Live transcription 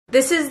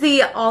This is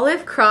the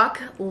Olive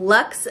Croc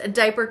Luxe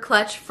diaper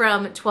clutch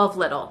from 12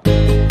 Little.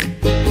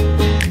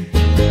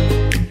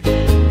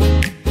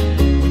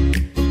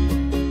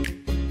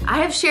 I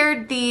have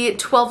shared the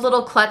 12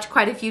 Little clutch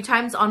quite a few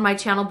times on my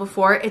channel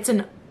before. It's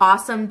an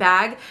awesome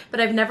bag, but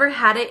I've never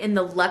had it in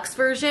the Luxe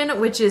version,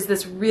 which is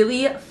this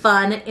really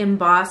fun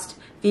embossed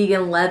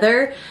vegan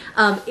leather.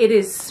 It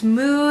is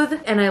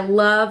smooth and I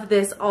love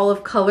this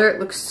olive color. It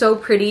looks so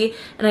pretty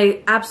and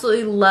I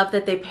absolutely love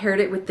that they paired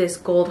it with this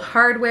gold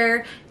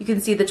hardware. You can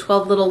see the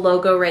 12 Little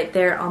logo right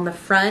there on the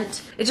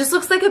front. It just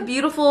looks like a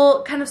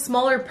beautiful kind of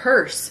smaller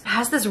purse. It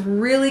has this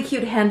really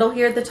cute handle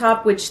here at the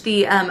top, which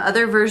the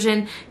other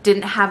version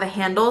didn't have a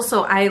handle,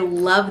 so I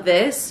love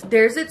this.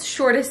 There's its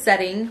shortest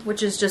setting,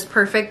 which is just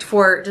perfect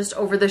for just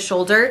over the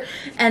shoulder.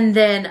 And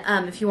then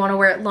if you want to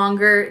wear it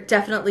longer,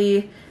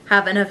 definitely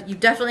have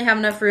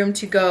enough room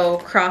to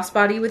go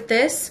crossbody with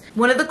this.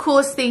 One of the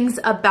coolest things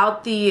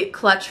about the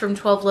clutch from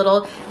 12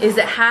 Little is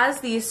it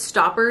has these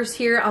stoppers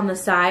here on the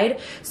side.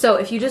 So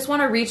if you just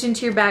want to reach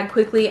into your bag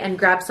quickly and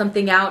grab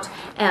something out,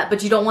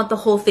 but you don't want the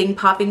whole thing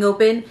popping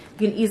open,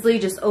 you can easily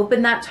just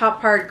open that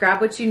top part,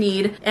 grab what you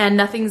need, and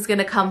nothing's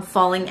gonna come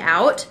falling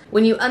out.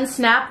 When you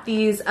unsnap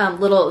these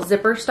little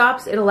zipper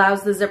stops, it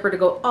allows the zipper to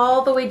go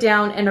all the way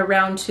down and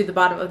around to the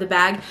bottom of the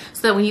bag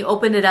so that when you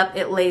open it up,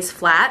 it lays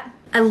flat.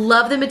 I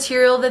love the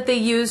material that they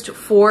used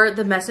for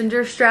the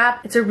messenger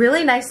strap. It's a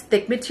really nice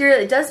thick material.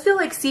 It does feel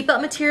like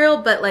seatbelt material,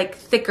 but like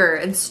thicker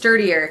and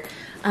sturdier.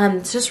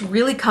 It's just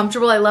really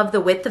comfortable. I love the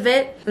width of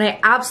it. And I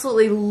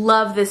absolutely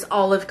love this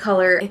olive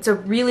color. It's a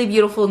really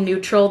beautiful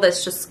neutral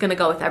that's just gonna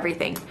go with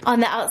everything.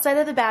 On the outside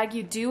of the bag,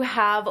 you do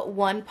have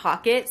one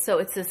pocket. So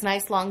it's this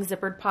nice long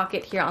zippered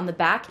pocket here on the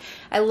back.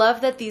 I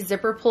love that these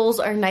zipper pulls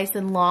are nice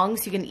and long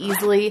so you can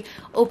easily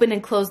open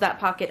and close that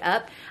pocket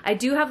up. I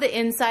do have the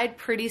inside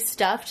pretty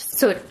stuffed,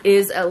 so it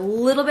is a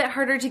little bit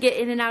harder to get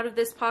in and out of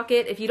this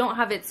pocket. If you don't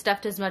have it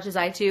stuffed as much as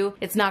I do,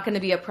 it's not gonna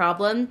be a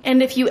problem.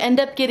 And if you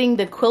end up getting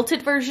the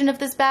quilted version of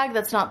this bag,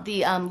 that's not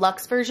the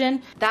Luxe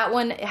version, that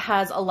one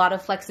has a lot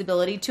of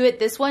flexibility to it.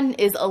 This one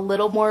is a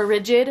little more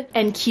rigid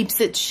and keeps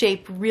its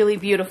shape really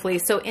beautifully.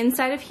 So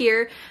inside of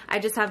here, I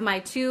just have my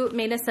two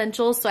main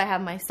essentials. So I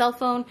have my cell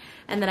phone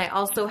and then I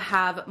also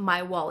have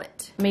my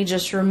wallet. Let me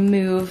just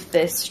remove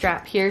this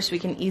strap here so we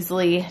can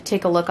easily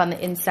take a look on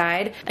the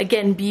inside.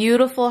 Again,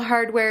 beautiful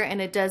hardware, and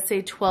it does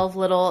say 12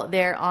 Little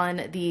there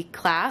on the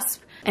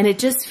clasp. And it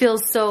just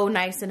feels so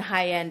nice and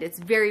high end. It's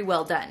very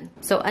well done.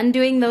 So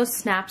undoing those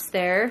snaps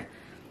there,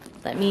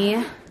 let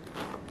me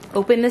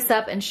open this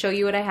up and show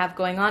you what I have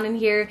going on in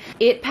here.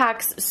 It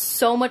packs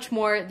so much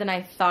more than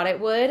I thought it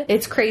would.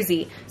 It's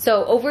crazy.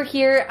 So over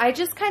here, I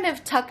just kind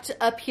of tucked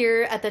up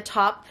here at the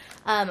top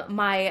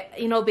my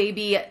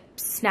Baby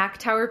snack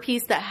tower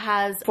piece that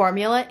has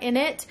formula in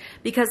it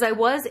because I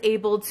was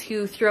able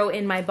to throw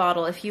in my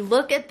bottle. If you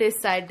look at this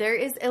side, there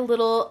is a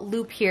little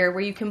loop here where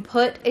you can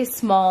put a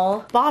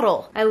small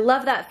bottle. I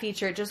love that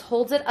feature. It just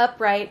holds it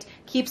upright,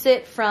 keeps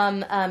it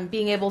from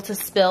being able to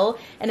spill,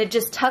 and it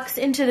just tucks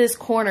into this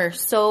corner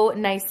so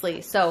nicely.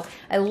 So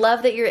I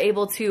love that you're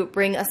able to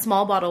bring a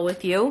small bottle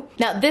with you.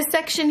 Now this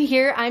section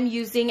here I'm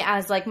using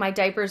as like my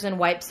diapers and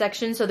wipes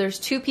section. So there's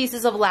two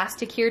pieces of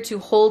elastic here to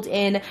hold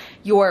in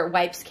your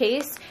wipes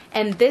case.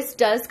 And this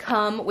does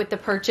come with the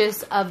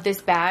purchase of this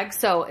bag.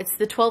 So it's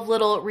the 12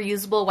 Little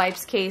reusable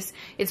wipes case.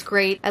 It's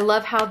great. I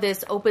love how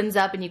this opens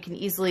up and you can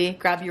easily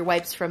grab your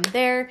wipes from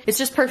there. It's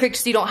just perfect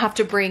so you don't have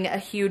to bring a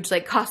huge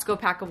like Costco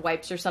pack of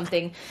wipes or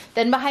something.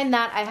 Then behind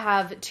that I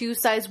have two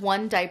size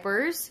 1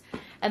 diapers.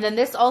 And then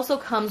this also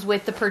comes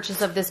with the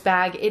purchase of this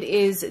bag. It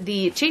is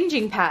the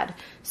changing pad.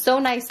 So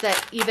nice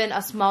that even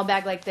a small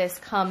bag like this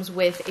comes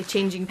with a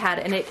changing pad,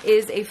 and it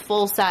is a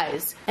full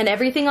size. And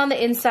everything on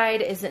the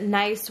inside is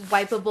nice,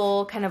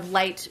 wipeable, kind of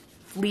light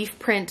leaf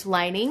print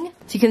lining.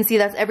 So you can see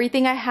that's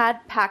everything I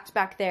had packed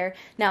back there.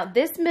 Now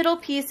this middle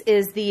piece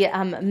is the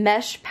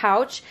mesh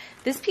pouch.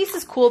 This piece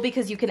is cool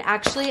because you can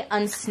actually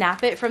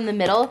unsnap it from the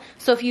middle.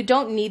 So if you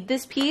don't need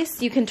this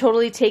piece, you can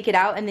totally take it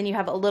out and then you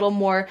have a little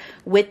more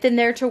width in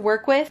there to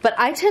work with. But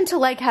I tend to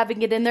like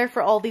having it in there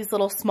for all these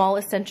little small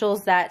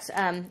essentials that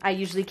I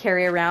usually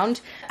carry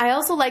around. I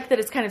also like that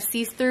it's kind of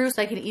see-through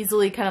so I can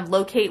easily kind of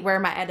locate where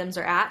my items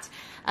are at.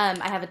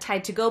 I have a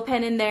Tide to Go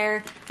pen in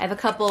there. I have a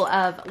couple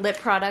of lip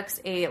products,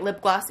 a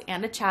lip gloss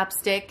and a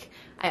chapstick.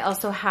 I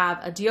also have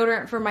a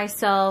deodorant for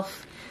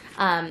myself,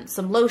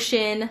 some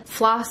lotion,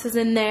 floss is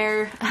in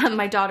there,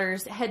 my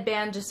daughter's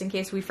headband just in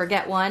case we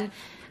forget one.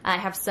 I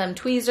have some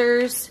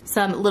tweezers,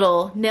 some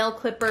little nail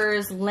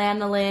clippers,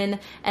 lanolin,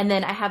 and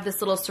then I have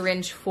this little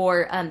syringe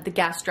for the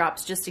gas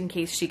drops just in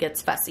case she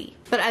gets fussy.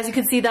 But as you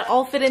can see, that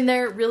all fit in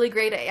there really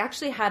great. I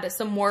actually had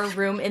some more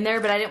room in there,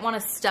 but I didn't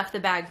want to stuff the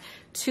bag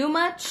too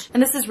much.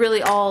 And this is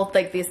really all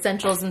like the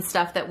essentials and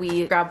stuff that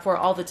we grab for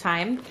all the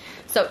time.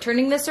 So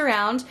turning this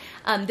around,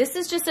 this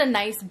is just a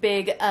nice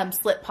big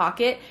slip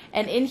pocket.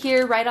 And in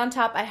here right on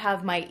top, I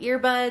have my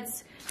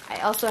earbuds, I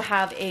also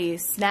have a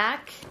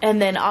snack,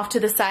 and then off to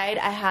the side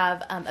I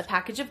have a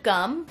package of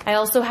gum. I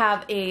also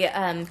have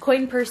a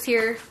coin purse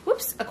here.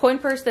 Whoops, a coin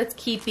purse that's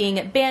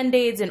keeping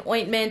band-aids and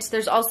ointment.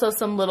 There's also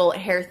some little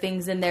hair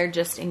things in there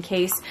just in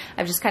case.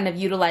 I've just kind of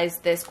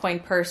utilized this coin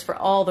purse for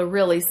all the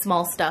really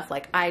small stuff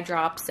like eye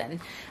drops and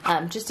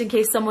just in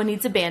case someone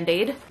needs a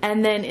band-aid.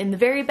 And then in the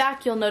very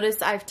back you'll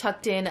notice I've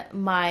tucked in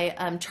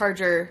my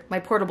charger, my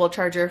portable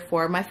charger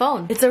for my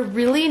phone. It's a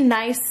really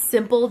nice,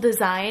 simple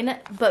design,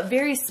 but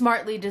very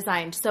smartly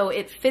designed. So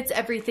it fits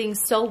everything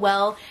so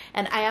well,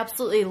 and I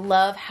absolutely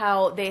love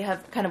how they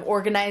have kind of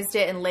organized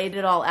it and laid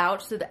it all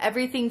out so that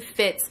everything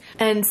fits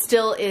and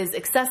still is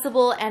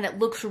accessible, and it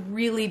looks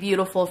really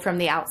beautiful from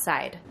the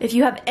outside. If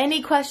you have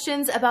any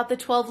questions about the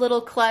 12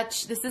 Little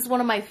clutch, this is one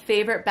of my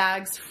favorite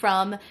bags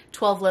from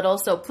 12 Little,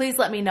 so please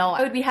let me know.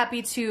 I would be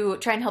happy to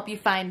try and help you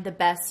find the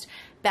best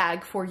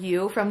bag for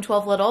you from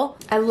 12 Little.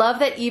 I love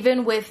that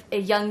even with a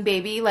young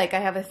baby, like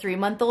I have a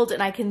 3-month-old,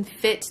 and I can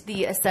fit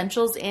the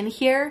essentials in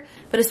here,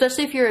 but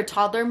especially if you're a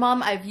toddler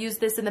mom, I've used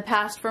this in the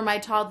past for my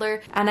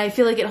toddler, and I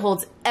feel like it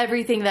holds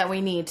everything that we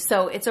need.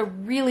 So it's a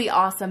really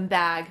awesome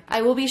bag.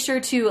 I will be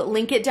sure to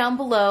link it down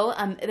below.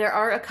 There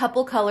are a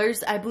couple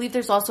colors. I believe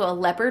there's also a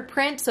leopard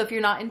print, so if you're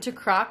not into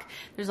Croc,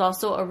 there's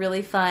also a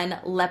really fun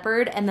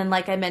leopard, and then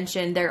like I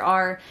mentioned, there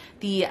are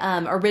the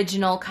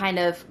original kind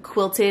of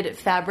quilted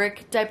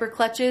fabric diaper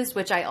clutches,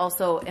 which I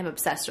also am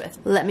obsessed with.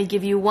 Let me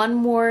give you one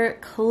more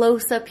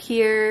close-up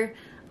here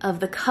of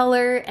the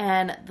color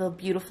and the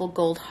beautiful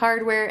gold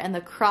hardware, and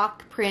the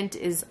Croc print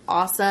is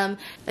awesome.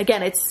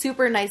 Again, it's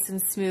super nice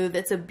and smooth.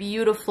 It's a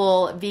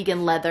beautiful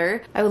vegan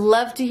leather. I would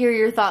love to hear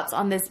your thoughts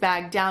on this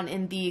bag down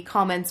in the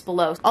comments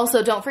below.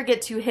 Also, don't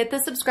forget to hit the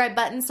subscribe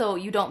button so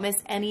you don't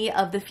miss any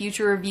of the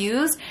future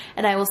reviews,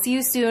 and I will see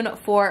you soon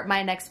for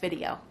my next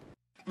video.